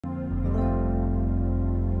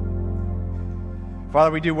Father,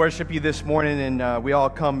 we do worship you this morning, and we all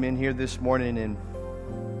come in here this morning and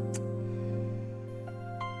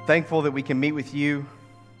thankful that we can meet with you.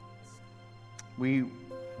 We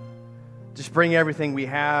just bring everything we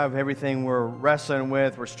have, everything we're wrestling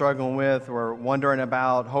with, we're struggling with, we're wondering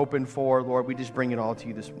about, hoping for. Lord, we just bring it all to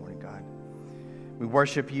you this morning, God. We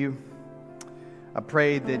worship you. I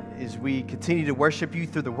pray that as we continue to worship you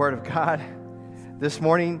through the Word of God this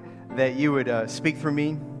morning, that you would speak through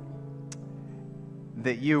me,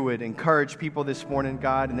 that you would encourage people this morning,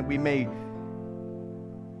 God, and that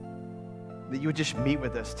you would just meet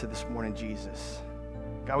with us to this morning, Jesus.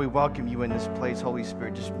 God, we welcome you in this place. Holy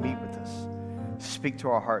Spirit, just meet with us. Speak to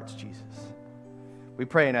our hearts, Jesus. We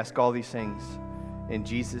pray and ask all these things in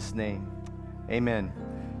Jesus' name. Amen.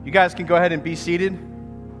 You guys can go ahead and be seated. No,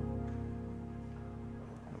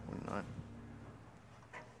 we're not.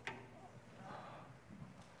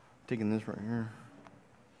 Taking this right here.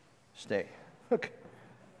 Stay. Okay.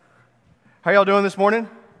 How y'all doing this morning?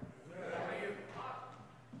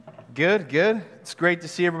 Good, good. It's great to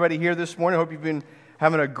see everybody here this morning. I hope you've been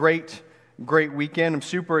having a great weekend. I'm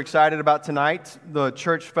super excited about tonight, the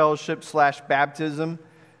church fellowship / baptism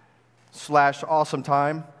 / awesome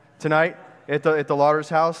time tonight at the Lauder's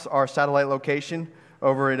house, our satellite location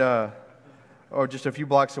over at or just a few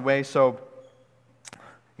blocks away. So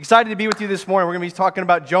excited to be with you this morning. We're going to be talking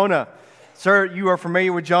about Jonah. Sir, you are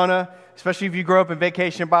familiar with Jonah, especially if you grew up in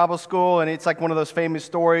Vacation Bible School, and it's like one of those famous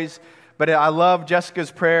stories. But I love Jessica's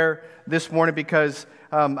prayer this morning because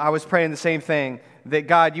I was praying the same thing, that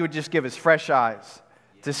God, you would just give us fresh eyes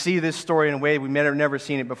to see this story in a way we may have never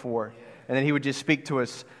seen it before, and then he would just speak to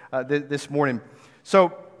us this morning.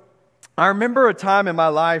 So I remember a time in my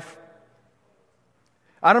life,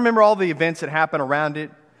 I don't remember all the events that happened around it.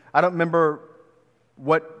 I don't remember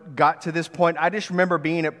what got to this point. I just remember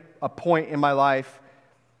being at a point in my life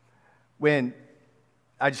when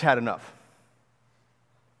I just had enough.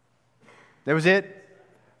 That was it.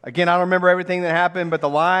 Again, I don't remember everything that happened, but the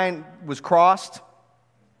line was crossed,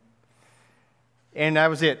 and that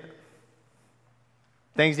was it.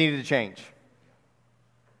 Things needed to change.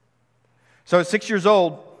 So at 6 years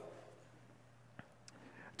old, I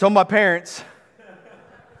told my parents,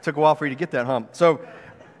 it took a while for you to get that, huh? So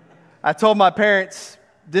I told my parents,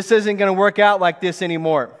 this isn't going to work out like this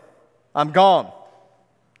anymore. I'm gone.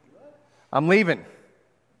 I'm leaving.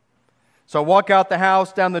 So I walk out the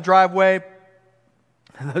house, down the driveway.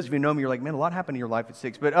 And those of you who know me, you're like, man, a lot happened in your life at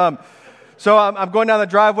 6. But so I'm going down the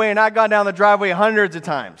driveway, and I've gone down the driveway hundreds of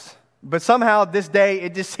times. But somehow this day,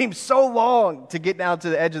 it just seems so long to get down to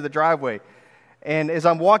the edge of the driveway. And as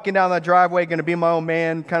I'm walking down that driveway, going to be my own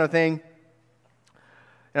man kind of thing,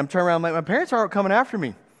 and I'm turning around, I'm like, my parents aren't coming after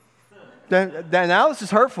me. Now this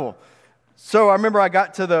is hurtful. So I remember I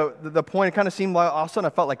got to the point, it kind of seemed like all of a sudden I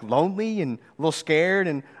felt like lonely and a little scared,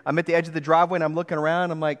 and I'm at the edge of the driveway and I'm looking around,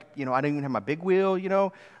 I'm like, I don't even have my big wheel,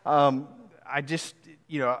 I just,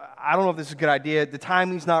 I don't know if this is a good idea, the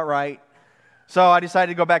timing's not right, so I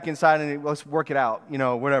decided to go back inside and let's work it out,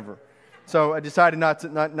 whatever. So I decided not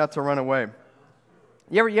to run away.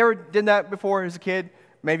 You ever did that before as a kid?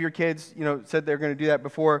 Maybe your kids, said they're going to do that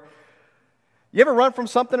before. You ever run from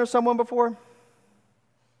something or someone before?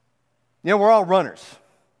 We're all runners.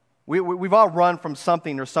 We've all run from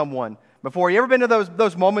something or someone before. You ever been to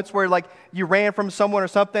those moments where like you ran from someone or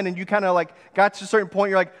something and you kind of like got to a certain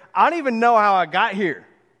point, you're like, I don't even know how I got here.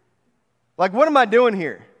 Like, what am I doing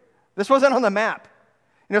here? This wasn't on the map.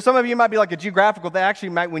 Some of you might be like a geographical. They actually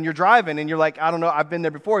might, when you're driving and you're like, I don't know, I've been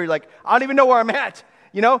there before. You're like, I don't even know where I'm at.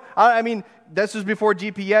 I mean, this was before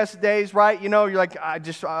GPS days, right? You're like, I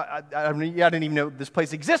didn't even know this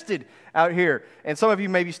place existed out here. And some of you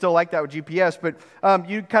maybe still like that with GPS, but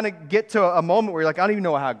you kind of get to a moment where you're like, I don't even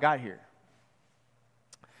know how I got here.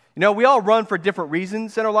 We all run for different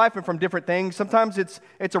reasons in our life and from different things. Sometimes it's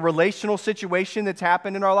a relational situation that's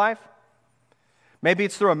happened in our life. Maybe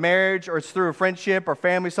it's through a marriage or it's through a friendship or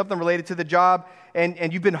family, something related to the job,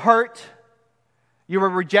 and you've been hurt, you were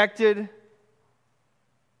rejected,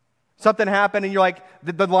 something happened and you're like,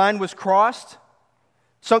 the line was crossed.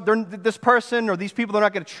 So this person or these people, they're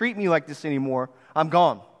not going to treat me like this anymore. I'm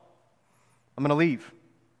gone. I'm going to leave.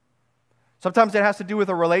 Sometimes it has to do with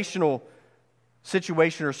a relational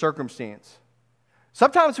situation or circumstance.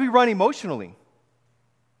 Sometimes we run emotionally.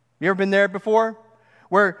 You ever been there before?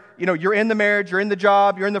 Where, you're in the marriage, you're in the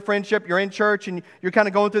job, you're in the friendship, you're in church, and you're kind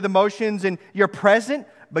of going through the motions, and you're present,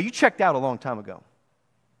 but you checked out a long time ago.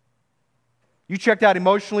 You checked out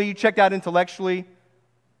emotionally, you checked out intellectually.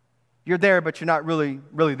 You're there, but you're not really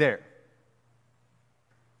there.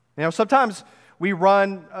 Sometimes we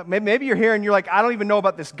run. Maybe you're here and you're like, I don't even know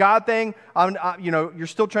about this God thing. You're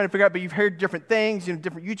still trying to figure out, but you've heard different things,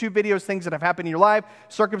 different YouTube videos, things that have happened in your life,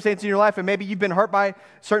 circumstances in your life, and maybe you've been hurt by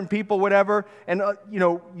certain people, whatever, and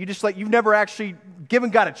you just you've never actually given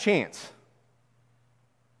God a chance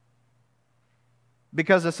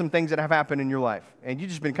because of some things that have happened in your life, and you've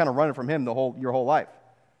just been kind of running from Him your whole life.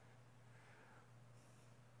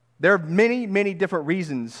 There are many, many different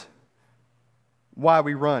reasons why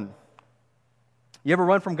we run. You ever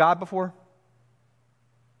run from God before?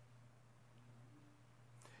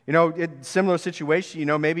 Similar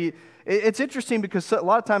situation, maybe it's interesting because a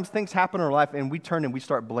lot of times things happen in our life and we turn and we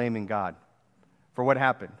start blaming God for what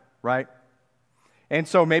happened, right? And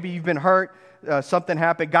so maybe you've been hurt, something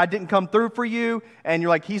happened, God didn't come through for you, and you're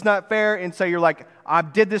like, He's not fair, and so you're like, I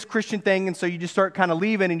did this Christian thing, and so you just start kind of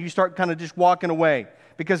leaving and you start kind of just walking away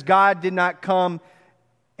because God did not come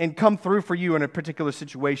through for you in a particular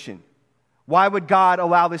situation. Why would God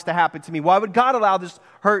allow this to happen to me? Why would God allow this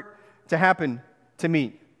hurt to happen to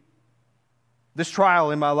me? This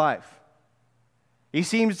trial in my life. He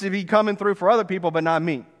seems to be coming through for other people, but not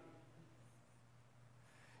me.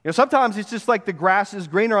 Sometimes it's just like the grass is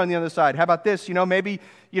greener on the other side. How about this? Maybe,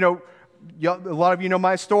 a lot of you know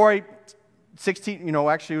my story. 16,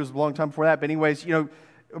 actually it was a long time before that. But anyways,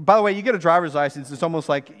 by the way, you get a driver's license. It's almost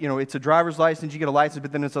like, it's a driver's license. You get a license,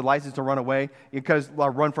 but then it's a license to run away. Because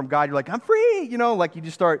run from God, you're like, I'm free. Like you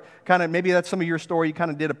just start kind of, maybe that's some of your story. You kind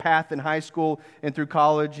of did a path in high school and through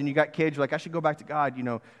college, and you got kids. You're like, I should go back to God,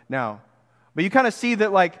 now. But you kind of see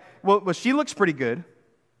that well, she looks pretty good.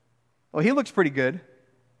 Well, he looks pretty good.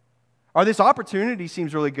 Or this opportunity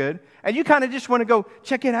seems really good. And you kind of just want to go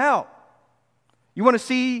check it out. You want to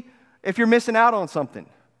see if you're missing out on something.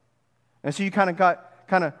 And so you kind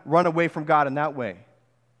of run away from God in that way.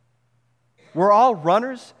 We're all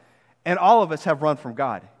runners, and all of us have run from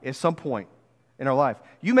God at some point in our life.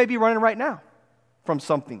 You may be running right now from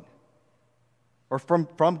something or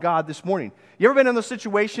from God this morning. You ever been in those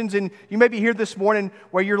situations, and you may be here this morning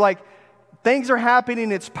where you're like, things are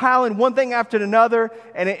happening, it's piling one thing after another,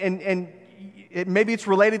 and maybe it's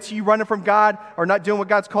related to you running from God or not doing what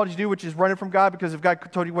God's called you to do, which is running from God, because if God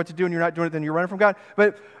told you what to do and you're not doing it, then you're running from God.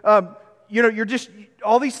 But, you're just,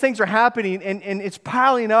 all these things are happening, and it's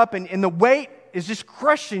piling up, and the weight is just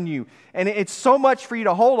crushing you. And it's so much for you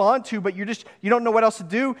to hold on to, but you don't know what else to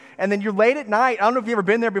do. And then you're late at night. I don't know if you've ever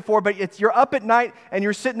been there before, but you're up at night, and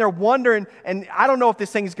you're sitting there wondering, and I don't know if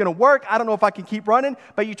this thing is going to work. I don't know if I can keep running.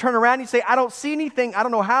 But you turn around and you say, I don't see anything. I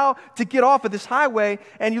don't know how to get off of this highway.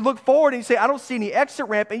 And you look forward and you say, I don't see any exit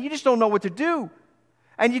ramp, and you just don't know what to do.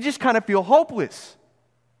 And you just kind of feel hopeless.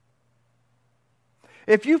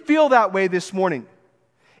 If you feel that way this morning,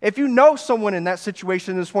 if you know someone in that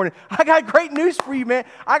situation this morning, I got great news for you, man.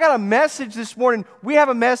 I got a message this morning. We have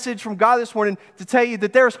a message from God this morning to tell you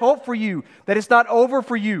that there's hope for you, that it's not over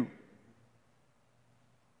for you.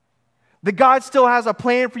 That God still has a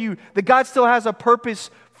plan for you, that God still has a purpose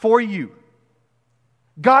for you.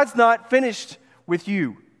 God's not finished with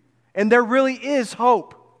you, and there really is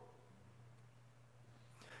hope.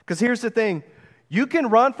 Because here's the thing, you can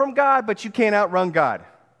run from God, but you can't outrun God.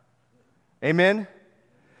 Amen?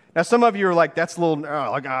 Now, some of you are like, that's a little,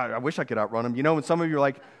 I wish I could outrun him, and some of you are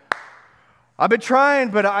like, I've been trying,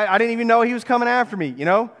 but I didn't even know he was coming after me,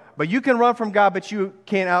 But you can run from God, but you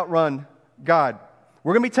can't outrun God.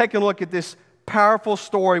 We're going to be taking a look at this powerful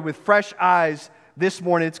story with fresh eyes this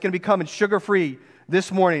morning. It's going to be coming sugar-free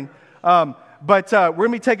this morning. But we're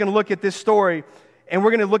going to be taking a look at this story, and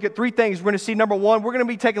we're going to look at three things. We're going to see, number one, we're going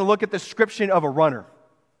to be taking a look at the description of a runner,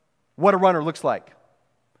 what a runner looks like.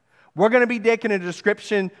 We're going to be taking a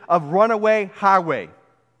description of runaway highway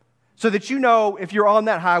so that you know if you're on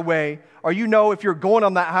that highway, or you know if you're going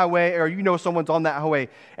on that highway, or you know someone's on that highway.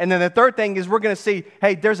 And then the third thing is we're going to see,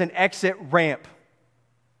 hey, there's an exit ramp.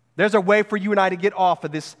 There's a way for you and I to get off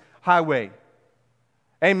of this highway.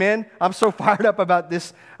 Amen? I'm so fired up about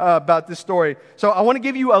this story. So I want to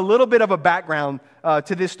give you a little bit of a background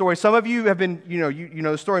to this story. Some of you have been, you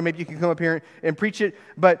know the story. Maybe you can come up here and preach it.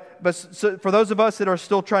 But so for those of us that are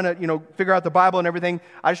still trying to, figure out the Bible and everything,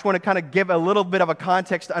 I just want to kind of give a little bit of a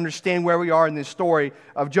context to understand where we are in this story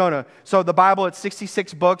of Jonah. So the Bible, it's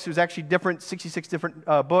 66 books. It was actually 66 different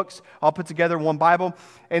books all put together in one Bible.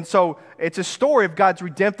 And so it's a story of God's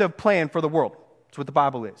redemptive plan for the world. That's what the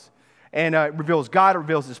Bible is. And it reveals God, it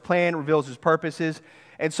reveals His plan, it reveals His purposes.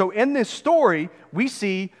 And so in this story, we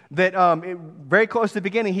see that very close to the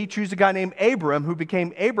beginning, He chooses a guy named Abram who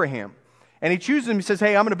became Abraham. And He chooses him, He says,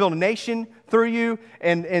 hey, I'm going to build a nation through you,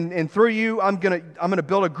 and through you, I'm going to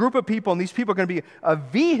build a group of people, and these people are going to be a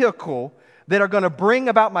vehicle that are going to bring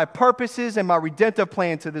about my purposes and my redemptive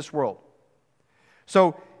plan to this world.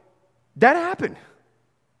 So that happened.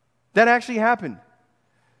 That actually happened.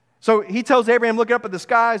 So he tells Abraham, look up at the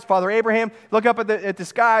skies. Father Abraham, look up at the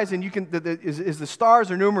skies, and you can. Is the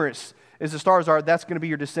stars are numerous? As the stars are, that's going to be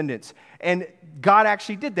your descendants. And God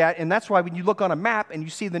actually did that, and that's why when you look on a map and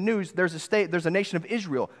you see the news, there's a nation of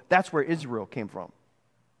Israel. That's where Israel came from.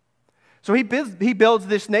 So he builds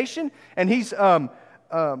this nation, and he's some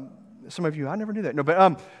of you, I never knew that. No,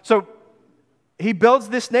 but so he builds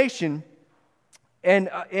this nation, and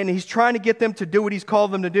he's trying to get them to do what he's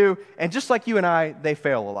called them to do. And just like you and I, they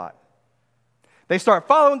fail a lot. They start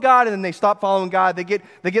following God, and then they stop following God. They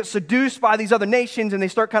get seduced by these other nations, and they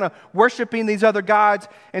start kind of worshiping these other gods.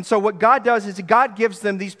 And so what God does is God gives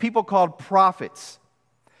them these people called prophets.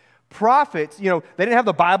 Prophets, they didn't have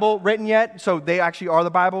the Bible written yet, so they actually are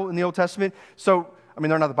the Bible in the Old Testament. So,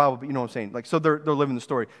 they're not the Bible, but you know what I'm saying. So they're living the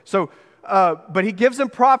story. So, but he gives them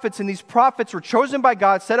prophets, and these prophets were chosen by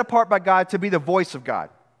God, set apart by God to be the voice of God.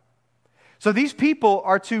 So these people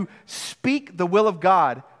are to speak the will of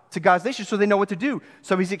God to God's nation so they know what to do.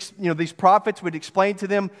 So these prophets would explain to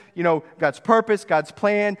them, God's purpose, God's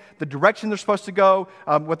plan, the direction they're supposed to go,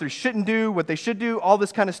 what they shouldn't do, what they should do, all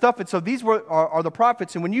this kind of stuff. And so these are the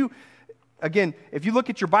prophets. And when you, again, if you look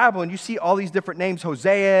at your Bible and you see all these different names,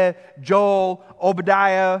 Hosea, Joel,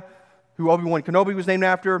 Obadiah, who Obi-Wan Kenobi was named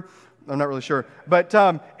after, I'm not really sure, but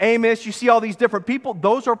Amos, you see all these different people,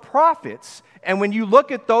 those are prophets. And when you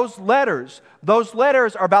look at those letters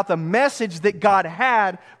are about the message that God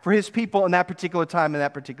had for his people in that particular time,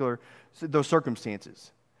 in those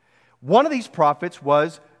circumstances. One of these prophets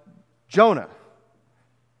was Jonah,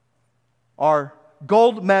 our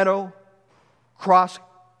gold medal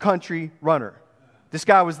cross-country runner. This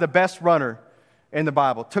guy was the best runner in the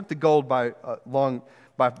Bible, took the gold by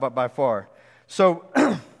far. So,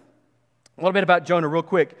 a little bit about Jonah real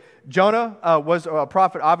quick. Jonah was a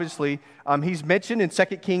prophet, obviously. He's mentioned in 2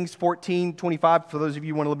 Kings 14:25, for those of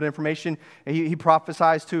you who want a little bit of information. He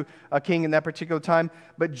prophesies to a king in that particular time.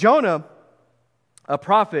 But Jonah, a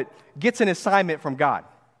prophet, gets an assignment from God.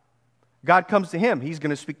 God comes to him. He's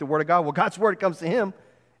going to speak the word of God. Well, God's word comes to him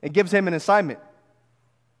and gives him an assignment.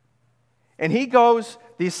 And he goes,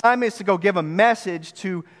 the assignment is to go give a message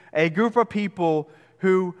to a group of people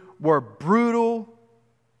who were brutal.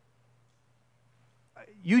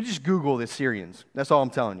 You just Google the Syrians. That's all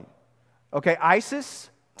I'm telling you. Okay,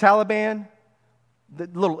 ISIS, Taliban, the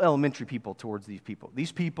little elementary people towards these people.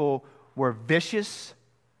 These people were vicious,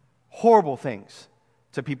 horrible things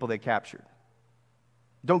to people they captured.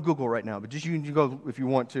 Don't Google right now, but just you can go if you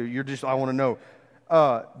want to. I want to know.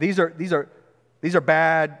 These are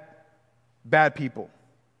bad people.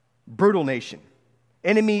 Brutal nation.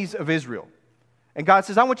 Enemies of Israel. And God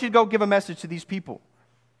says, I want you to go give a message to these people.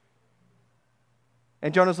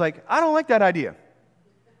 And Jonah's like, I don't like that idea.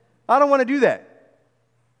 I don't want to do that.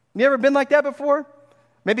 You ever been like that before?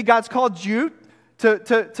 Maybe God's called you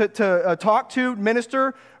to talk to,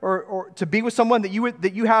 minister, or to be with someone that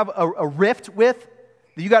you have a rift with,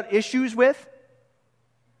 that you got issues with.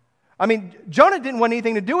 I mean, Jonah didn't want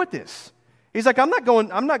anything to do with this. He's like, I'm not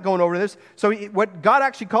going over this. So what God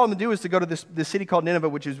actually called him to do is to go to this city called Nineveh,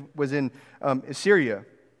 which was in Syria.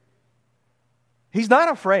 He's not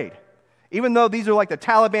afraid. Even though these are like the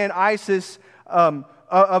Taliban, ISIS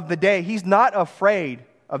of the day, he's not afraid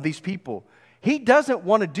of these people. He doesn't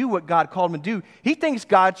want to do what God called him to do. He thinks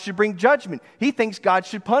God should bring judgment. He thinks God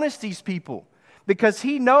should punish these people. Because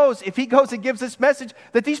he knows if he goes and gives this message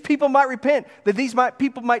that these people might repent, that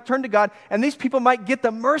people might turn to God, and these people might get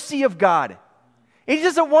the mercy of God. He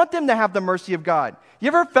doesn't want them to have the mercy of God. You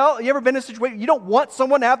ever been in a situation you don't want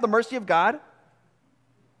someone to have the mercy of God?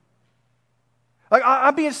 Like,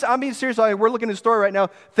 I'm being serious. We're looking at a story right now.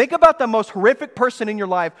 Think about the most horrific person in your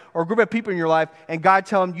life or a group of people in your life, and God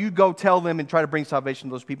tell them, you go tell them and try to bring salvation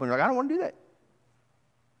to those people. And you're like, I don't want to do that.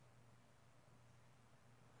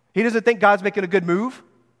 He doesn't think God's making a good move.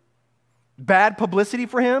 Bad publicity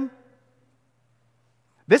for him.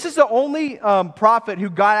 This is the only prophet who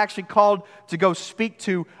God actually called to go speak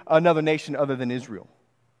to another nation other than Israel.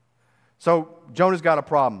 So Jonah's got a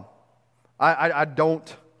problem. I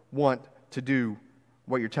don't want to do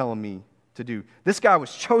what you're telling me to do. This guy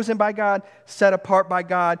was chosen by God, set apart by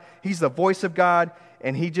God. He's the voice of God,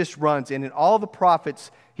 and he just runs. And in all the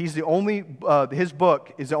prophets, he's the only, his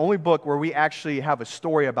book is the only book where we actually have a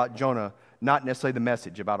story about Jonah, not necessarily the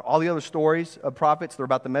message. About all the other stories of prophets, they're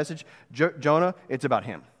about the message. Jonah, it's about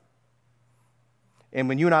him. And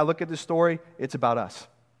when you and I look at this story, it's about us.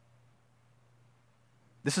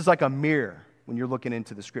 This is like a mirror when you're looking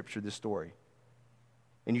into the scripture, this story.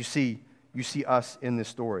 And you see us in this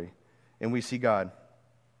story, and we see God.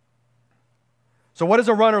 So what does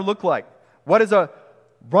a runner look like? What does a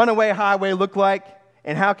runaway highway look like?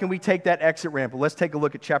 And how can we take that exit ramp? Well, let's take a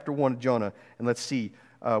look at chapter 1 of Jonah, and let's see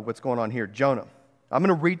what's going on here. Jonah. I'm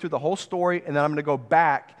going to read through the whole story, and then I'm going to go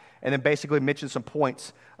back and then basically mention some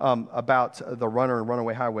points about the runner and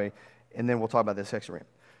runaway highway, and then we'll talk about this exit ramp.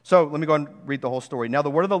 So let me go and read the whole story. Now the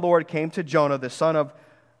word of the Lord came to Jonah, the son of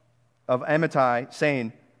Amittai,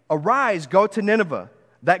 saying, "Arise, go to Nineveh,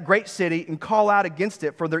 that great city, and call out against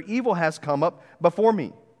it, for their evil has come up before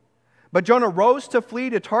me." But Jonah rose to flee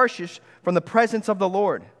to Tarshish from the presence of the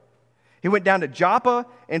Lord. He went down to Joppa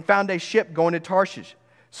and found a ship going to Tarshish.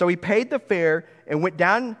 So he paid the fare and went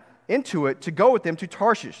down into it to go with them to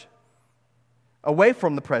Tarshish, away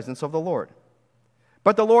from the presence of the Lord.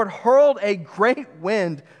 But the Lord hurled a great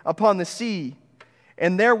wind upon the sea,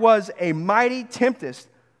 and there was a mighty tempest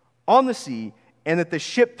on the sea, and that the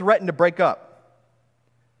ship threatened to break up.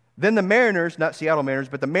 Then the mariners, not Seattle mariners,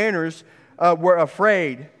 but the mariners were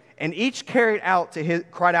afraid, and each cried out to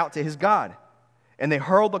his God. And they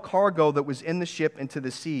hurled the cargo that was in the ship into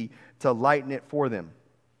the sea to lighten it for them.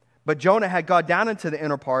 But Jonah had gone down into the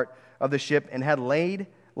inner part of the ship and had lain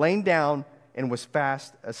down and was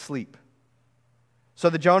fast asleep.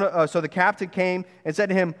 So the captain came and said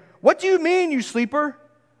to him, "What do you mean, you sleeper?"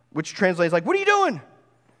 Which translates like, "What are you doing?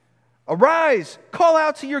 Arise, call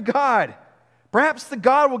out to your God. Perhaps the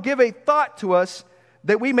God will give a thought to us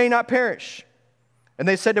that we may not perish." And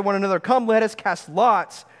they said to one another, "Come, let us cast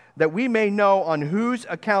lots, that we may know on whose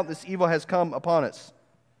account this evil has come upon us."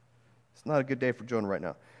 It's not a good day for Jonah right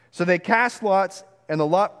now. So they cast lots, and the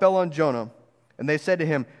lot fell on Jonah. And they said to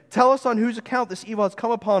him, "Tell us on whose account this evil has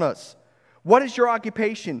come upon us. What is your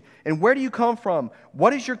occupation, and where do you come from?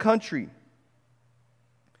 What is your country?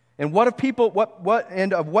 And what people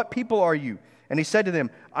are you?" And he said to them,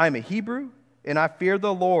 "I am a Hebrew, and I fear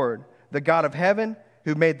the Lord, the God of heaven,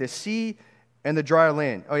 who made the sea and the dry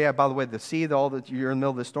land." Oh yeah, by the way, the sea, you're in the middle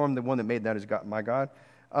of the storm, the one that made that is God, my God.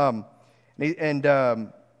 Then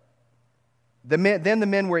the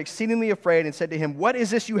men were exceedingly afraid and said to him, "What is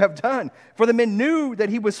this you have done?" For the men knew that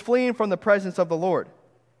he was fleeing from the presence of the Lord,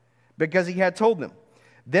 because he had told them.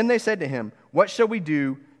 Then they said to him, "What shall we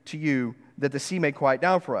do to you that the sea may quiet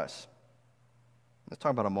down for us?" Let's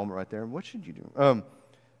talk about a moment right there. What should you do?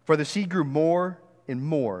 For the sea grew more and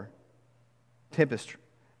more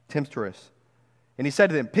tempestuous. And he said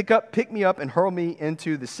to them, pick me up and hurl me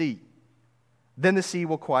into the sea. Then the sea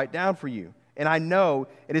will quiet down for you. And I know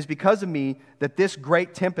it is because of me that this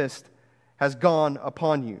great tempest has come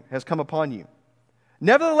upon you.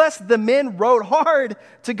 Nevertheless, the men rowed hard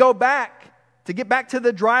to get back to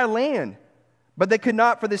the dry land. But they could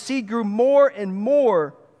not, for the sea grew more and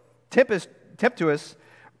more tempestuous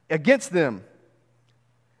against them.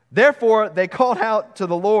 Therefore they called out to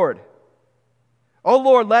the Lord, "O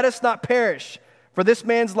Lord, let us not perish for this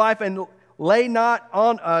man's life, and lay not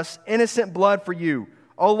on us innocent blood for you.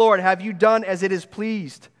 O Lord, have you done as it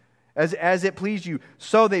pleased you?"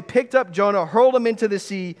 So they picked up Jonah, hurled him into the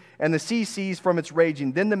sea, and the sea ceased from its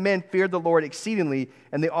raging. Then the men feared the Lord exceedingly,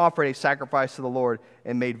 and they offered a sacrifice to the Lord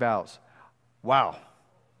and made vows. Wow.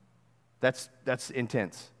 That's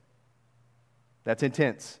intense. That's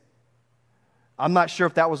intense. I'm not sure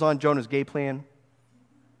if that was on Jonah's game plan.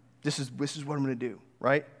 This is what I'm going to do,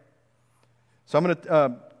 right? So I'm going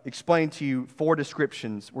to explain to you 4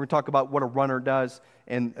 descriptions. We're going to talk about what a runner does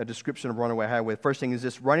and a description of runaway highway. The first thing is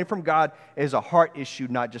this: running from God is a heart issue,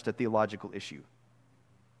 not just a theological issue.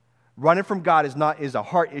 Running from God is a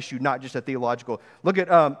heart issue, not just a theological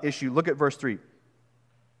issue. Look at verse 3.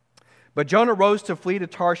 But Jonah rose to flee to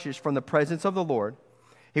Tarshish from the presence of the Lord.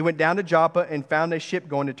 He went down to Joppa and found a ship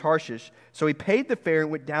going to Tarshish. So he paid the fare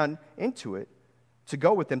and went down into it to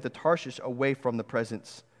go with them to Tarshish, away from the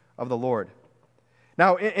presence of the Lord.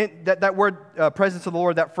 Now, that word, presence of the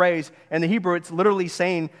Lord, that phrase, in the Hebrew, it's literally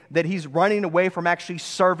saying that he's running away from actually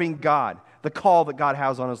serving God, the call that God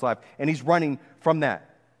has on his life, and he's running from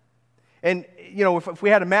that. And, if we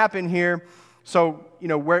had a map in here, so,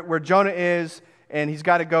 where Jonah is, and he's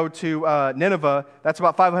got to go to Nineveh, that's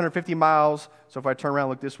about 550 miles. So if I turn around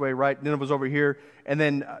and look this way, right, Nineveh's over here, and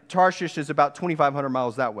then Tarshish is about 2,500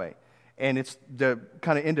 miles that way. And it's the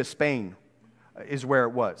kind of into Spain is where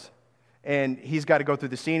it was. And he's got to go through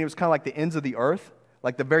the sea, and it was kind of like the ends of the earth,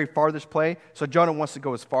 like the very farthest place. So Jonah wants to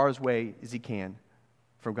go as far away as he can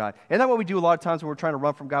from God. Isn't that what we do a lot of times when we're trying to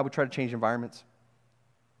run from God? We try to change environments.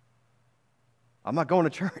 I'm not going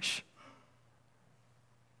to church.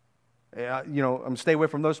 I'm stay away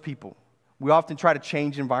from those people. We often try to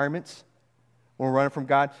change environments when we're running from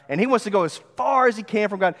God. And he wants to go as far as he can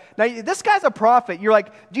from God. Now, this guy's a prophet. You're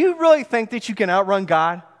like, do you really think that you can outrun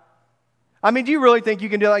God? I mean, do you really think you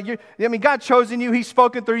can do God's chosen you. He's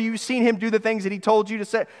spoken through you. You've seen him do the things that he told you to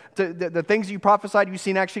say, the things that you prophesied, you've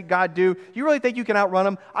seen actually God do. Do you really think you can outrun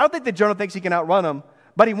him? I don't think that Jonah thinks he can outrun him,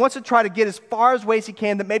 but he wants to try to get as far away as he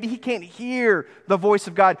can that maybe he can't hear the voice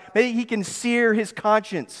of God. Maybe he can sear his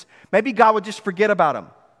conscience. Maybe God would just forget about him.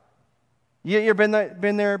 You ever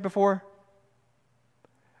been there before?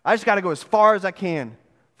 I just got to go as far as I can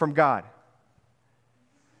from God.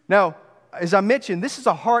 Now, as I mentioned, this is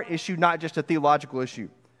a heart issue, not just a theological issue.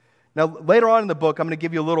 Now, later on in the book, I'm going to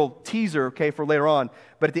give you a little teaser, okay, for later on.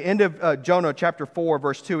 But at the end of Jonah chapter 4,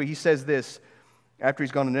 verse 2, he says this, after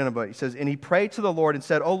he's gone to Nineveh. He says, "And he prayed to the Lord and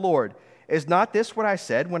said, O Lord, is not this what I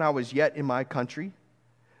said when I was yet in my country?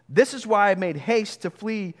 This is why I made haste to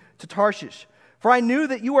flee to Tarshish. For I knew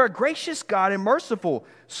that you are a gracious God and merciful,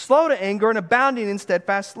 slow to anger and abounding in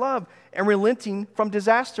steadfast love, and relenting from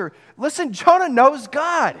disaster." Listen, Jonah knows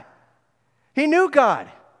God. He knew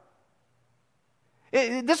God.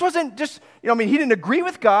 This wasn't just, he didn't agree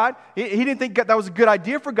with God. He didn't think that was a good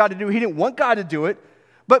idea for God to do. He didn't want God to do it.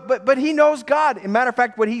 But he knows God. As a matter of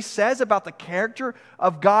fact, what he says about the character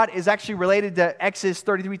of God is actually related to Exodus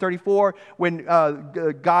 33-34, when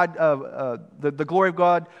God, the glory of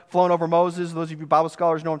God flowing over Moses. Those of you Bible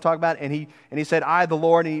scholars know what I'm talking about. And he said, "I, the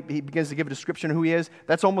Lord," and he begins to give a description of who he is.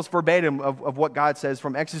 That's almost verbatim of what God says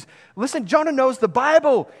from Exodus. Listen, Jonah knows the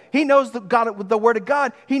Bible. He knows the Word of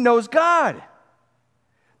God. He knows God.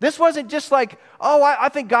 This wasn't just like, I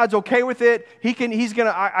think God's okay with it.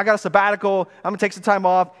 I got a sabbatical. I'm going to take some time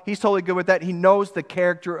off. He's totally good with that. He knows the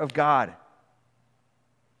character of God.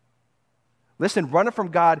 Listen, running from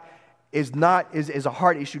God is a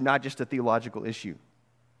heart issue, not just a theological issue.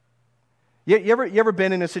 You ever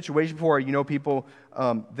been in a situation before, people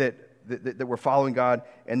that were following God,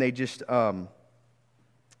 and they just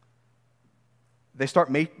they start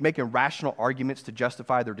making rational arguments to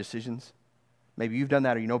justify their decisions? Maybe you've done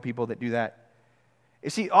that, or you know people that do that. You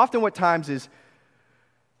see, often what times is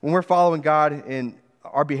when we're following God and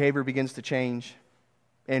our behavior begins to change,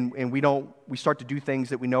 and we start to do things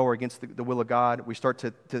that we know are against the will of God. We start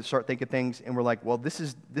to start thinking things, and we're like, well, this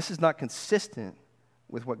is not consistent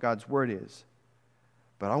with what God's word is.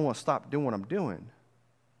 But I want to stop doing what I'm doing.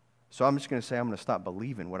 So I'm just going to say I'm going to stop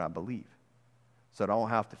believing what I believe, so that I don't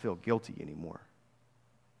have to feel guilty anymore,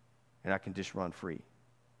 and I can just run free.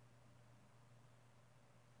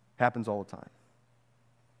 Happens all the time.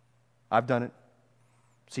 I've done it.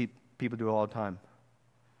 See people do it all the time.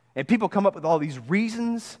 And people come up with all these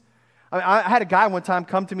reasons. I had a guy one time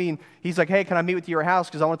come to me, and he's like, "Hey, can I meet with you at your house?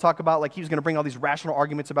 Because I want to talk about," he was going to bring all these rational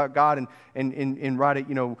arguments about God and write it,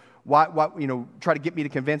 try to get me to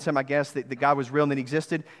convince him, I guess, that God was real and that he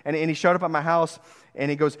existed. And he showed up at my house,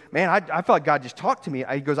 and he goes, "Man, I felt like God just talked to me."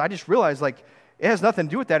 He goes, "I just realized, it has nothing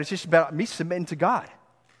to do with that. It's just about me submitting to God."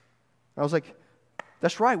 I was like,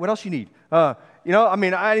 "That's right. What else you need?" I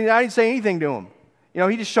didn't say anything to him.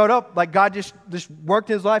 He just showed up like God just worked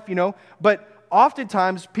in his life, But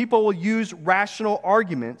oftentimes people will use rational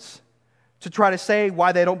arguments to try to say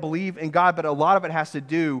why they don't believe in God, but a lot of it has to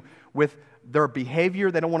do with their behavior.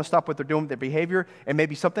 They don't want to stop what they're doing with their behavior, and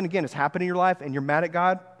maybe something, again, has happened in your life and you're mad at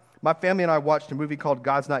God. My family and I watched a movie called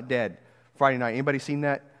God's Not Dead Friday night. Anybody seen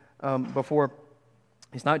that before?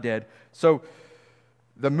 He's not dead. So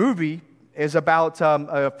the movie is about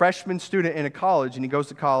a freshman student in a college, and he goes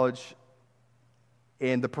to college,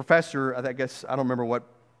 and the professor, I don't remember what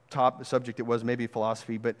top subject it was, maybe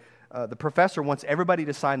philosophy, but the professor wants everybody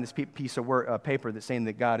to sign this piece of paper that's saying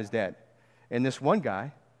that God is dead. And this one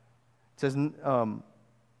guy says, "I'm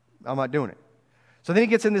not doing it." So then he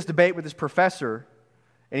gets in this debate with this professor,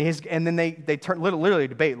 and then they turn literally a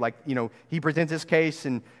debate, he presents his case,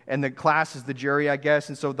 and the class is the jury, I guess,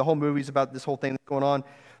 and so the whole movie's about this whole thing that's going on.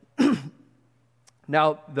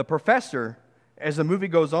 Now, the professor, as the movie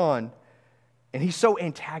goes on, and he's so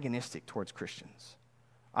antagonistic towards Christians.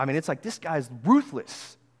 It's like this guy's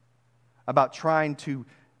ruthless about trying to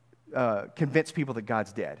convince people that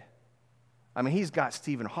God's dead. He's got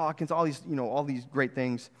Stephen Hawkins, all these great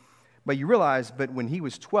things. But you realize, when he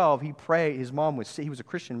was 12, he prayed. His mom was sick. He was a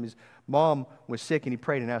Christian. His mom was sick, and he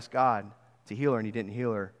prayed and asked God to heal her, and he didn't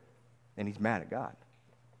heal her, and he's mad at God.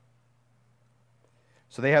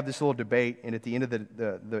 So they have this little debate, and at the end of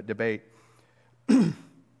the debate,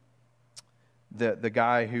 the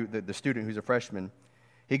guy the student who's a freshman,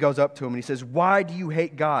 he goes up to him and he says, "Why do you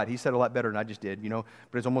hate God?" He said a lot better than I just did, but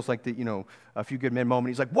it's almost like a Few Good Men moment.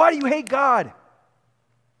 He's like, "Why do you hate God?"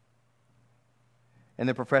 And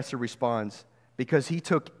the professor responds, "Because he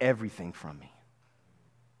took everything from me."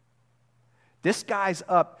 This guy's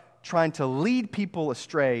up trying to lead people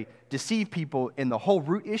astray, deceive people, and the whole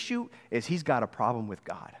root issue is he's got a problem with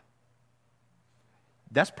God.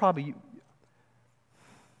 That's probably...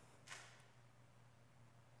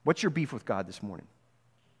 What's your beef with God this morning?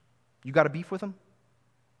 You got a beef with Him?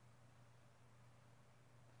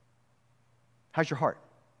 How's your heart?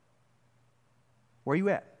 Where are you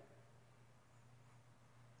at?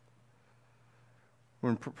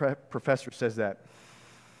 When professor says that,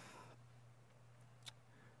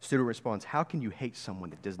 student responds, how can you hate someone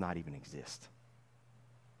that does not even exist?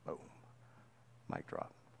 Boom. Mic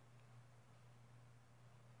drop.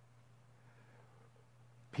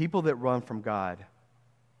 People that run from God,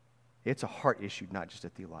 it's a heart issue, not just a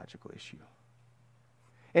theological issue.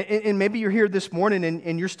 And maybe you're here this morning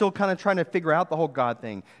and you're still kind of trying to figure out the whole God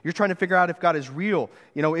thing. You're trying to figure out if God is real.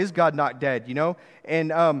 Is God not dead,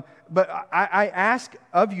 And but I ask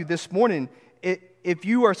of you this morning, if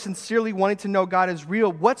you are sincerely wanting to know God is real,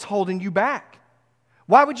 what's holding you back?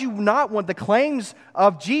 Why would you not want the claims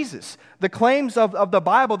of Jesus, the claims of the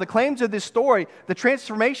Bible, the claims of this story, the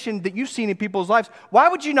transformation that you've seen in people's lives? Why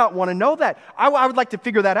would you not want to know that? I would like to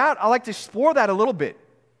figure that out. I'd like to explore that a little bit.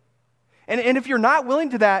 And if you're not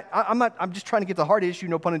willing to that, I'm just trying to get the heart issue,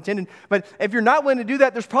 no pun intended, but if you're not willing to do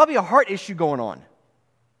that, there's probably a heart issue going on.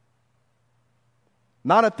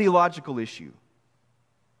 Not a theological issue.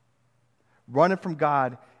 Running from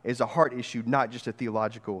God is a heart issue, not just a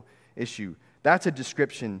theological issue. That's a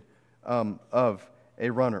description of a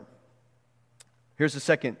runner. Here's the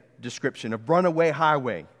second description of runaway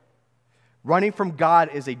highway. Running from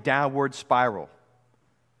God is a downward spiral.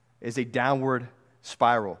 Is a downward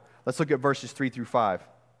spiral. Let's look at verses 3 through 5.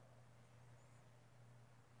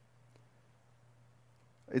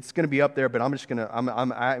 It's going to be up there, but I'm just going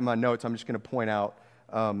to, in my notes, I'm just going to point out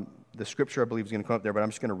the scripture I believe is going to come up there, but I'm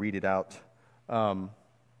just going to read it out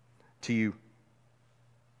to you.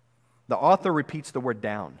 The author repeats the word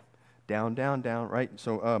down. Down, down, down, right?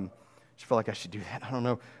 So I just feel like I should do that. I don't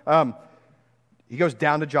know. He goes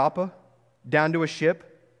down to Joppa, down to a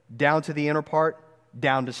ship, down to the inner part,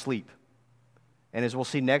 down to sleep. And as we'll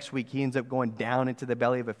see next week, he ends up going down into the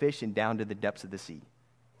belly of a fish and down to the depths of the sea.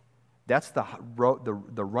 That's the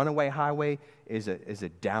runaway highway is a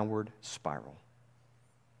downward spiral.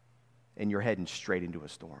 And you're heading straight into a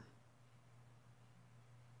storm.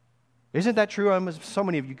 Isn't that true? So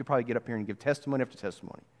many of you could probably get up here and give testimony after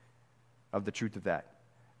testimony of the truth of that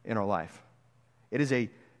in our life. It is a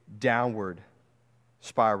downward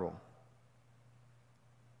spiral.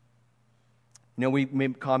 We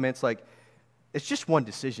made comments like, it's just one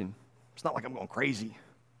decision. It's not like I'm going crazy.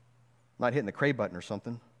 I'm not hitting the cray button or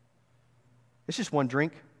something. It's just one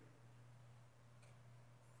drink,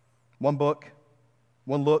 one book,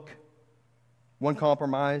 one look, one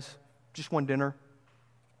compromise, just one dinner,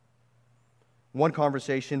 one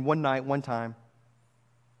conversation, one night, one time.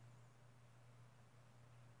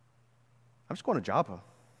 I'm just going to Joppa.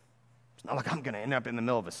 It's not like I'm going to end up in the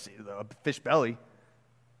middle of a fish belly.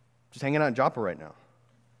 Just hanging out in Joppa right now.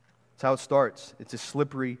 That's how it starts. It's a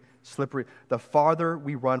slippery. The farther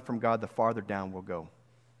we run from God, the farther down we'll go.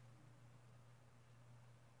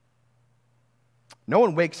 No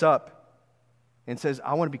one wakes up and says,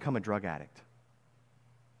 I want to become a drug addict.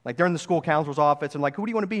 Like they're in the school counselor's office and like, who do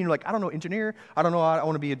you want to be? And you're like, I don't know, engineer. I don't know, I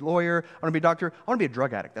want to be a lawyer. I want to be a doctor. I want to be a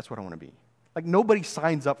drug addict. That's what I want to be. Like nobody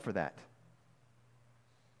signs up for that.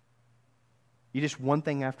 You just one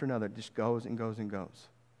thing after another just goes and goes and goes.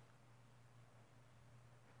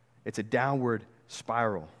 It's a downward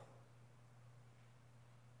spiral.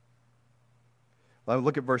 Well,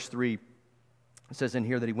 look at verse 3. It says in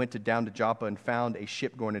here that he went down to Joppa and found a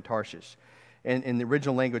ship going to Tarshish. And in the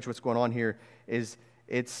original language, what's going on here is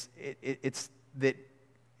it's that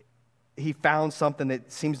he found something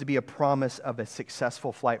that seems to be a promise of a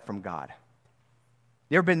successful flight from God.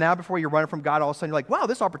 You ever been now before you're running from God, all of a sudden you're like, wow,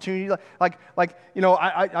 this opportunity,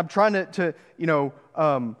 I'm trying to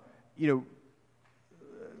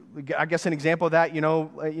I guess an example of that,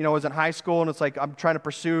 I was in high school and it's like I'm trying to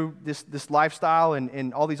pursue this lifestyle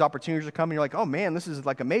and all these opportunities are coming. You're like, oh man, this is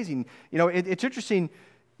like amazing. It's interesting,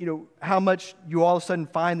 how much you all of a sudden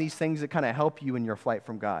find these things that kind of help you in your flight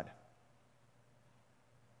from God.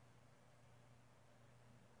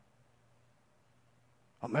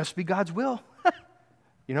 It must be God's will.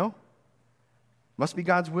 Must be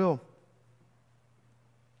God's will.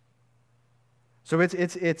 So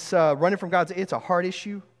it's running from God. It's a heart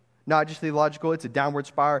issue, not just theological. It's a downward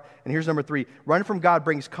spiral. And here's number 3. Running from God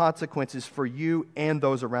brings consequences for you and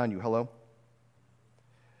those around you. Hello?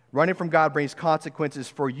 Running from God brings consequences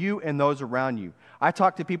for you and those around you. I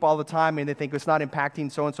talk to people all the time and they think it's not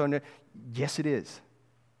impacting so-and-so. Yes, it is.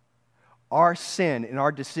 Our sin and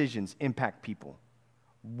our decisions impact people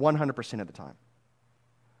 100% of the time.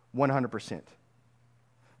 100%.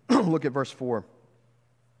 Look at verse 4.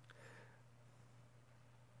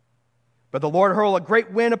 But the Lord hurled a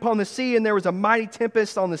great wind upon the sea, and there was a mighty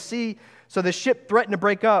tempest on the sea, so the ship threatened to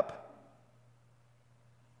break up.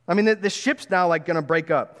 I mean, the ship's now like going to break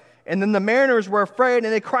up. And then the mariners were afraid,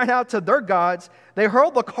 and they cried out to their gods. They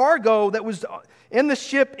hurled the cargo that was in the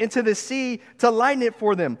ship into the sea to lighten it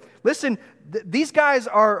for them. Listen, these guys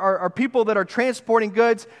are people that are transporting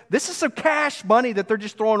goods. This is some cash money that they're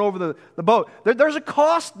just throwing over the boat. There's a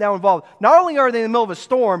cost now involved. Not only are they in the middle of a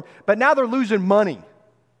storm, but now they're losing money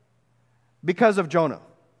because of Jonah.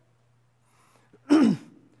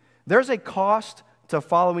 There's a cost to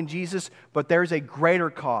following Jesus, but there's a greater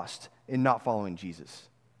cost in not following Jesus.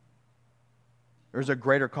 There's a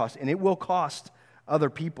greater cost, and it will cost other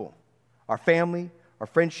people, our family, our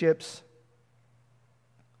friendships.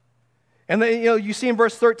 And then, you see in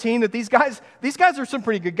verse 13 that these guys are some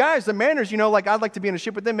pretty good guys. The mariners, like I'd like to be in a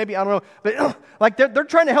ship with them, maybe, I don't know, but like they're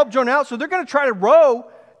trying to help Jonah out, so they're going to try to row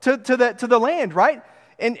to the land, right?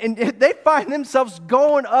 And they find themselves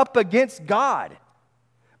going up against God.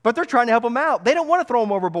 But they're trying to help him out. They don't want to throw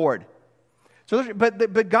him overboard. So,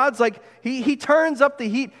 but God's like, he turns up the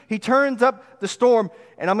heat. He turns up the storm.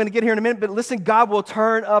 And I'm going to get here in a minute. But listen, God will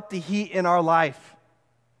turn up the heat in our life.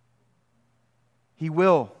 He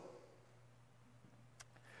will.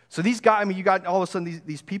 So these guys, you got all of a sudden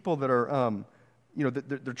these people that are,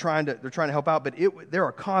 they're trying to help out. But there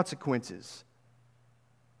are consequences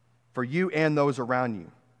for you and those around you.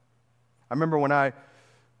 I remember when I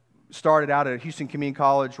started out at Houston Community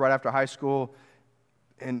College right after high school,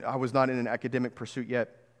 and I was not in an academic pursuit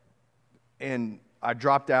yet, and I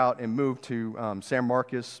dropped out and moved to San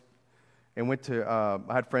Marcos and went to,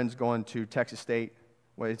 I had friends going to Texas State.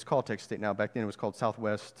 Well, it's called Texas State now. Back then it was called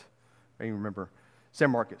Southwest. I don't even remember.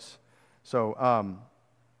 San Marcos. So,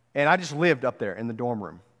 and I just lived up there in the dorm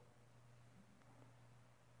room.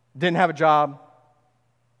 Didn't have a job.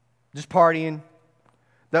 Just partying.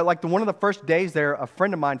 One of the first days there, a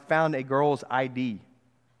friend of mine found a girl's ID.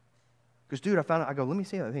 Because, dude, I found it. I go, let me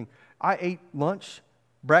see that thing. I ate lunch,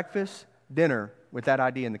 breakfast, dinner with that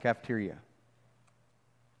ID in the cafeteria.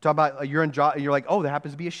 Talk about you're in job. You're like, oh, there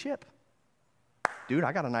happens to be a ship. Dude,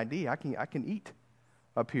 I got an ID. I can eat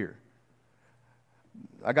up here.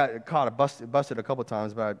 I got caught. Busted a couple of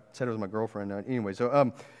times, but I said it was my girlfriend. Anyway,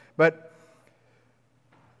 so but.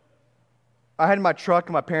 I had my truck,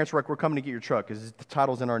 and my parents were like, we're coming to get your truck because the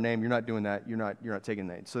title's in our name. You're not doing that. You're not taking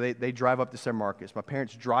that. So they drive up to San Marcos. My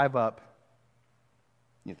parents drive up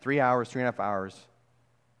 3 hours, 3.5 hours.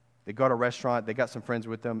 They go to a restaurant. They got some friends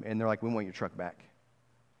with them, and they're like, we want your truck back.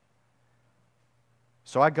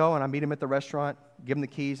 So I go, and I meet them at the restaurant, give them the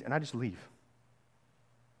keys, and I just leave.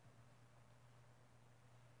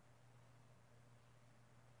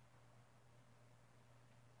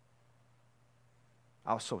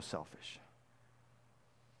 I was so selfish.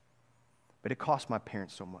 But it cost my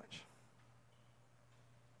parents so much.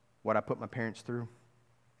 What I put my parents through,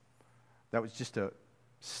 that was just a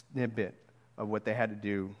snippet of what they had to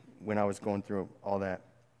do when I was going through all that.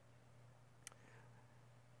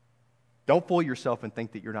 Don't fool yourself and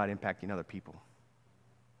think that you're not impacting other people.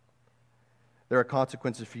 There are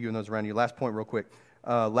consequences for you and those around you. Last point real quick.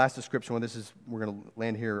 Last description, we're going to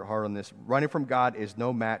land here hard on this. Running from God is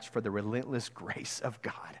no match for the relentless grace of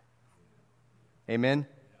God. Amen?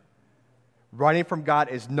 Running from God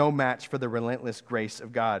is no match for the relentless grace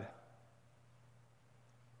of God.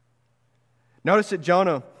 Notice that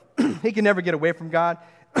Jonah, he can never get away from God.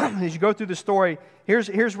 As you go through the story,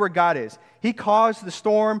 here's where God is. He caused the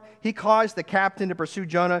storm. He caused the captain to pursue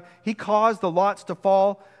Jonah. He caused the lots to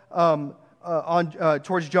fall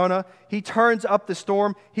towards Jonah. He turns up the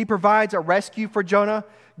storm. He provides a rescue for Jonah.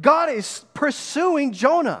 God is pursuing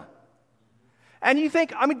Jonah. And you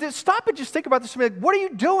think, stop and just think about this. What are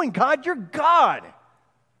you doing, God? You're God.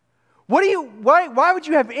 Why would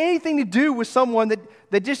you have anything to do with someone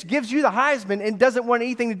that just gives you the Heisman and doesn't want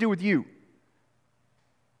anything to do with you?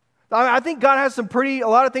 I think God has a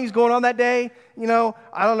lot of things going on that day. I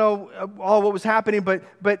don't know all what was happening, but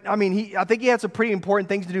I think he had some pretty important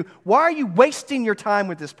things to do. Why are you wasting your time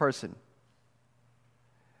with this person?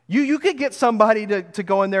 You could get somebody to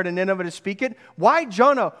go in there to Nineveh to speak it. Why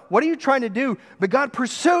Jonah? What are you trying to do? But God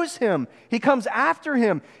pursues him. He comes after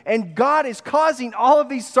him. And God is causing all of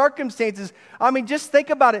these circumstances. Just think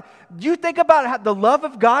about it. Do you think about the love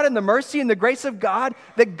of God and the mercy and the grace of God,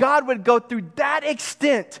 that God would go through that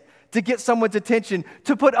extent to get someone's attention,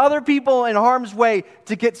 to put other people in harm's way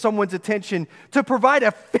to get someone's attention, to provide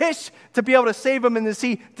a fish to be able to save him in the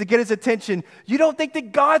sea to get his attention. You don't think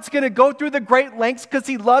that God's going to go through the great lengths because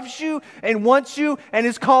he loves you and wants you and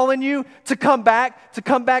is calling you to come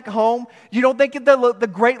back home? You don't think that the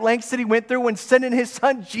great lengths that he went through when sending his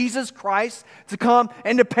son Jesus Christ to come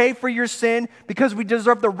and to pay for your sin because we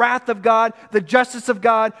deserve the wrath of God, the justice of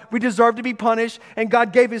God, we deserve to be punished, and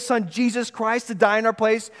God gave his son Jesus Christ to die in our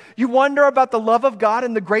place? You wonder about the love of God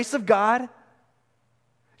and the grace of God?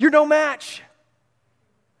 You're no match.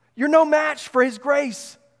 You're no match for his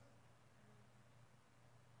grace.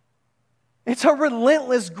 It's a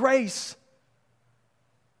relentless grace.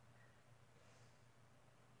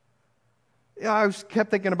 Yeah, I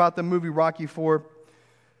kept thinking about the movie Rocky IV when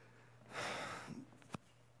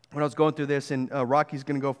I was going through this, and Rocky's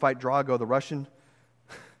going to go fight Drago, the Russian.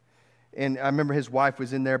 And I remember his wife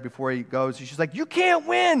was in there before he goes. She's like, "You can't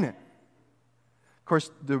win." Of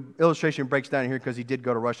course, the illustration breaks down here because he did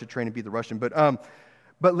go to Russia, train and beat the Russian.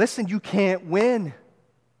 But listen, you can't win.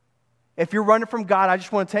 If you're running from God, I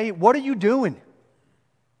just want to tell you, what are you doing?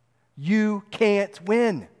 You can't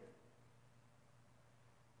win.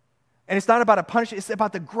 And it's not about a punishment, it's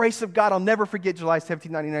about the grace of God. I'll never forget July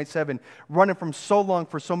 17, 1997, running from so long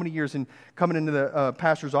for so many years and coming into the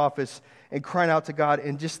pastor's office and crying out to God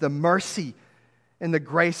and just the mercy and the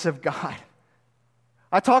grace of God.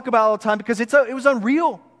 I talk about it all the time because it was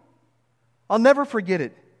unreal. I'll never forget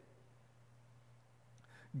it.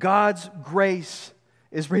 God's grace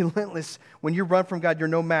is relentless. When you run from God, you're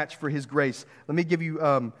no match for his grace. Let me give you,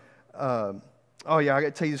 I got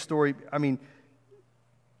to tell you the story. I mean,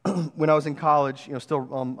 when I was in college, still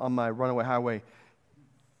on my runaway highway,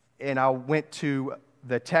 and I went to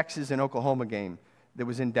the Texas and Oklahoma game that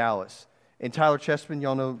was in Dallas. And Tyler Chessman,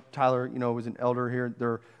 y'all know Tyler, was an elder here at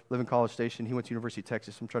their Living College Station. He went to University of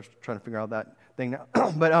Texas. I'm trying to figure out that thing now.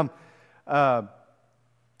 But,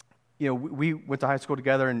 we went to high school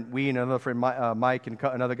together, and we and another friend, Mike, and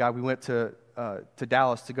another guy, we went to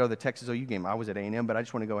Dallas to go to the Texas OU game. I was at A&M, but I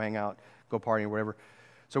just want to go hang out, go party or whatever.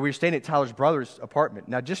 So we were staying at Tyler's brother's apartment.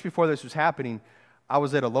 Now, just before this was happening, I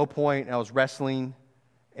was at a low point, and I was wrestling,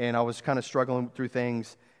 and I was kind of struggling through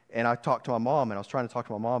things. And I talked to my mom, and I was trying to talk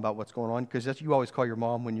to my mom about what's going on, because you always call your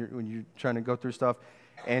mom when you're trying to go through stuff.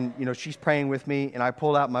 And, she's praying with me, and I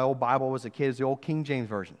pulled out my old Bible as a kid. It's the old King James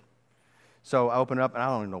Version. So I opened it up, and I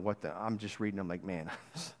don't even know I'm just reading. I'm like, man,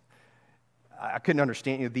 I couldn't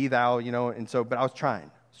understand, thee, thou, and so, but I was trying.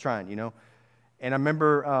 And I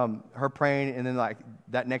remember her praying, and then like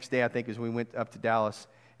that next day, I think, is when we went up to Dallas,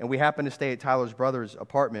 and we happened to stay at Tyler's brother's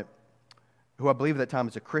apartment, who I believe at that time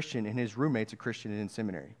was a Christian, and his roommate's a Christian in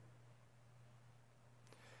seminary.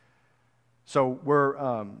 So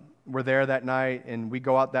we're there that night, and we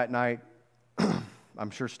go out that night, I'm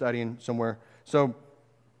sure studying somewhere. So,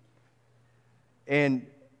 and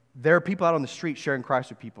there are people out on the street sharing Christ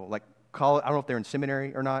with people, like I don't know if they're in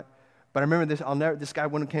seminary or not, but I remember this guy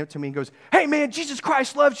came up to me and goes, "Hey man, Jesus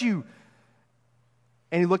Christ loves you."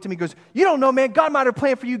 And he looked at me and goes, "You don't know, man, God might have a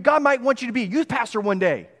plan for you. God might want you to be a youth pastor one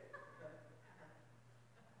day."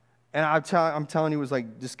 And I'm telling you, it was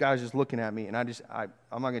like, this guy's just looking at me, and I'm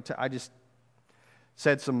not going to, I just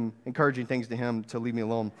said some encouraging things to him to leave me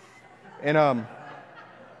alone. And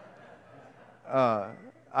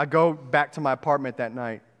I go back to my apartment that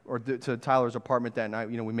night, or to Tyler's apartment that night.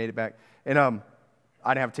 We made it back. And I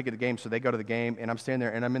didn't have a ticket to the game, so they go to the game, and I'm standing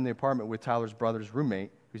there, and I'm in the apartment with Tyler's brother's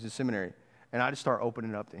roommate, who's in seminary. And I just start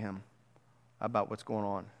opening up to him about what's going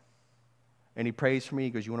on. And he prays for me. He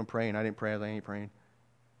goes, "You want to pray?" And I didn't pray. I ain't praying.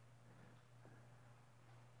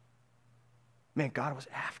 Man, God was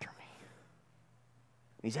after me.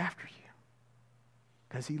 He's after you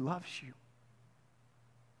because he loves you.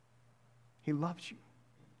 He loves you.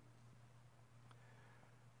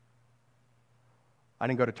 I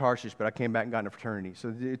didn't go to Tarshish, but I came back and got in a fraternity.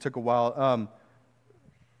 So it took a while.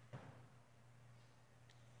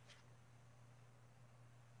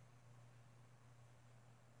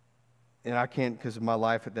 And I can't, because of my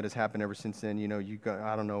life that has happened ever since then,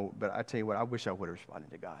 I don't know. But I tell you what, I wish I would have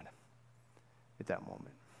responded to God at that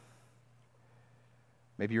moment.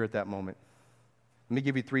 Maybe you're at that moment. Let me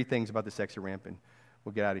give you 3 things about this exit ramp, and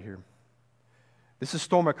we'll get out of here. This is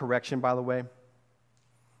storm of correction, by the way.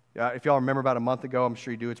 If y'all remember about a month ago, I'm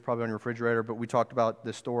sure you do, it's probably on your refrigerator, but we talked about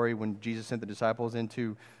this story when Jesus sent the disciples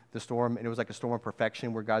into the storm, and it was like a storm of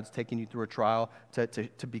perfection where God's taking you through a trial to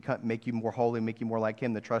make you more holy, make you more like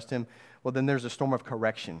him, to trust him. Well, then there's a storm of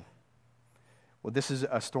correction. Well, this is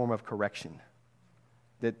a storm of correction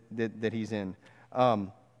that he's in.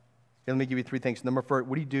 Let me give you 3 things. Number 1,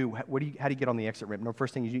 what do you do? How do you get on the exit ramp? Number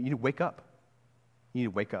first thing, you need to wake up. You need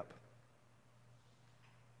to wake up.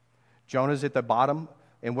 Jonah's at the bottom,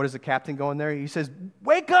 and what does the captain go in there? He says,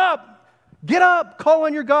 wake up, get up, call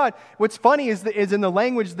on your God. What's funny is in the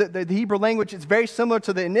language, the Hebrew language, it's very similar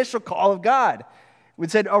to the initial call of God.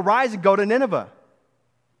 It said, arise and go to Nineveh.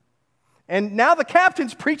 And now the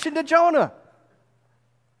captain's preaching to Jonah,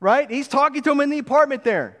 right? He's talking to him in the apartment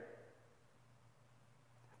there.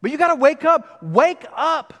 But you got to wake up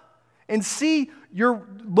and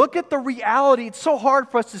look at the reality. It's so hard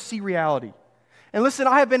for us to see reality. And listen,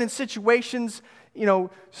 I have been in situations, the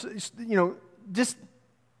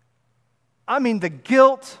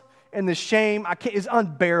guilt and the shame is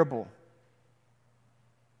unbearable.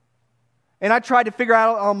 And I tried to figure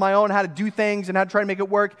out on my own how to do things and how to try to make it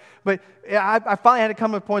work. But I finally had to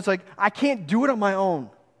come to a point, it's like, I can't do it on my own.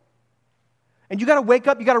 And you got to wake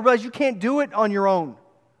up. You got to realize you can't do it on your own.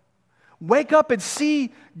 Wake up and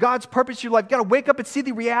see God's purpose in your life. You got to wake up and see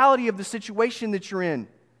the reality of the situation that you're in.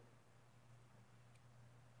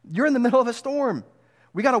 You're in the middle of a storm.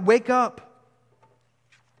 We got to wake up.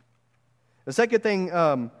 The second thing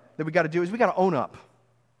that we got to do is we got to own up.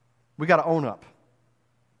 We got to own up.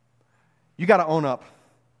 You got to own up.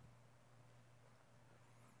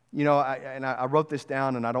 I wrote this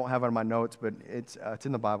down, and I don't have it in my notes, but it's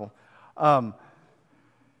in the Bible.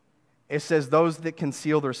 It says, those that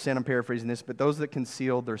conceal their sin, I'm paraphrasing this, but those that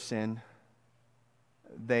conceal their sin,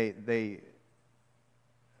 they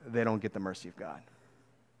don't get the mercy of God.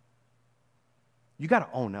 You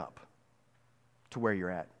got to own up to where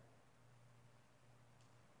you're at.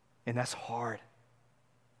 And that's hard.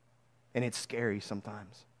 And it's scary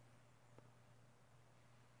sometimes.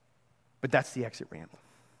 But that's the exit ramp.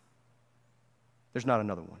 There's not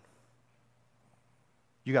another one.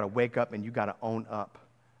 You got to wake up and you got to own up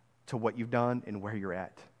to what you've done and where you're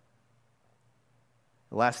at.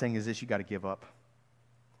 The last thing is this: you got to give up.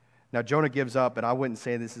 Now, Jonah gives up, and I wouldn't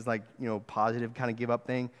say this is like, positive kind of give up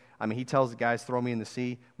thing. I mean, he tells the guys, throw me in the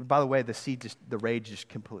sea. But by the way, the rage just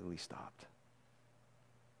completely stopped.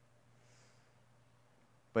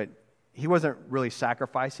 But he wasn't really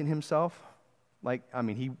sacrificing himself.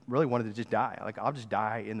 He really wanted to just die. I'll just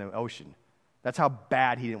die in the ocean. That's how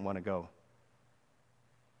bad he didn't want to go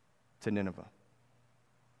to Nineveh.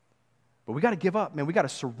 But we got to give up, man. We got to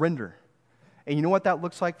surrender. And you know what that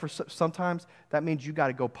looks like for sometimes? That means you got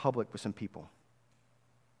to go public with some people.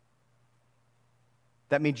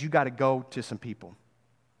 That means you got to go to some people.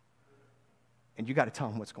 And you got to tell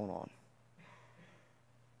them what's going on.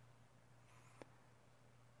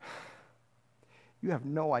 You have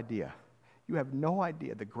no idea. You have no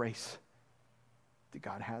idea the grace that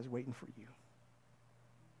God has waiting for you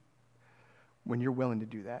when you're willing to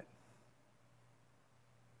do that.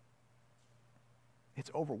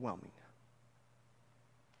 It's overwhelming.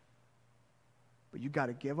 But you got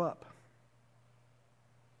to give up.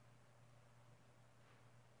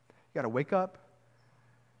 You got to wake up.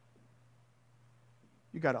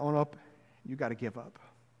 You got to own up. You got to give up.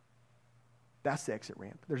 That's the exit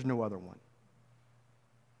ramp. There's no other one.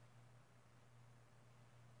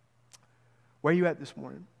 Where are you at this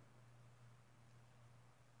morning?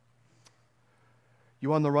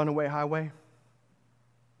 You on the runaway highway?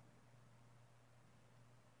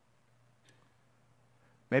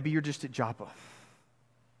 Maybe you're just at Joppa.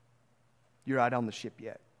 You're not on the ship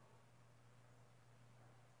yet.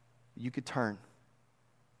 You could turn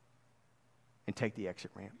and take the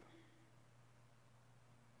exit ramp.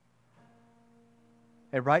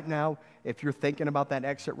 And right now, if you're thinking about that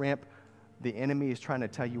exit ramp, the enemy is trying to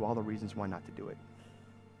tell you all the reasons why not to do it.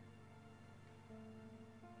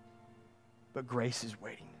 But grace is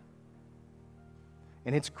waiting.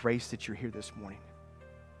 And it's grace that you're here this morning.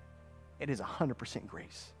 It is 100%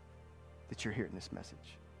 grace that you're hearing this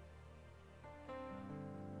message.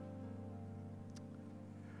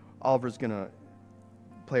 Oliver's going to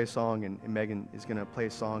play a song, and Megan is going to play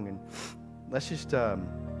a song, and let's just have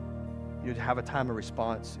a time of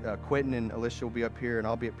response. Quentin and Alicia will be up here, and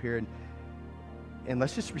I'll be up here, and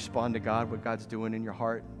let's just respond to God, what God's doing in your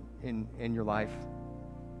heart, in your life.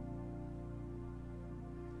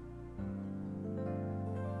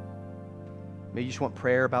 Maybe you just want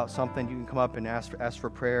prayer about something, you can come up and ask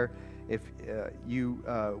for prayer. If you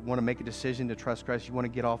want to make a decision to trust Christ, you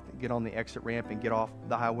want to get on the exit ramp and get off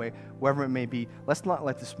the highway, wherever it may be, let's not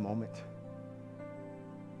let this moment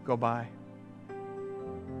go by.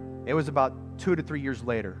 It was about 2 to 3 years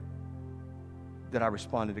later that I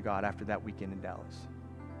responded to God after that weekend in Dallas.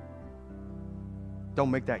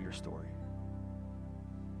 Don't make that your story.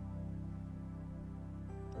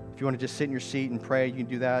 If you want to just sit in your seat and pray, you can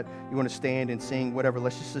do that. You want to stand and sing, whatever.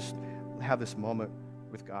 Let's just have this moment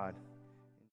with God.